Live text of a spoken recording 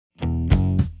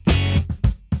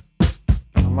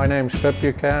My name's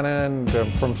Buchanan.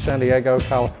 I'm from San Diego,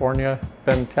 California.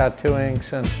 Been tattooing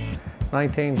since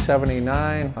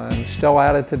 1979. I'm still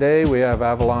at it today. We have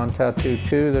Avalon Tattoo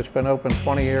 2 that's been open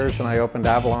 20 years, and I opened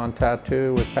Avalon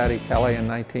Tattoo with Patty Kelly in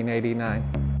 1989.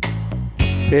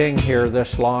 Being here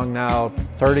this long now,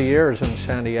 30 years in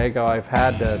San Diego, I've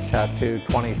had to tattoo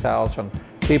 20,000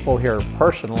 people here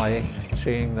personally.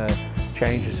 Seeing the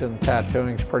changes in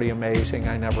tattooing is pretty amazing.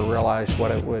 I never realized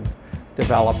what it would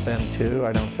develop into.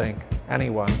 I don't think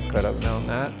anyone could have known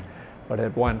that. But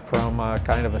it went from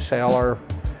kind of a sailor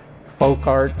folk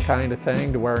art kind of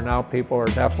thing to where now people are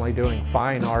definitely doing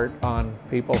fine art on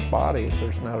people's bodies.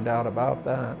 There's no doubt about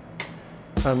that.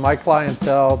 And my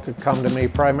clientele to come to me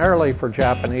primarily for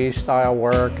Japanese style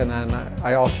work, and then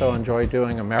I also enjoy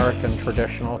doing American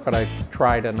traditional, but I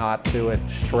try to not do it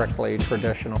strictly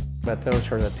traditional. But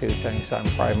those are the two things I'm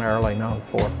primarily known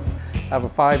for. I have a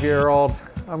 5-year-old.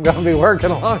 I'm going to be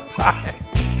working a long time.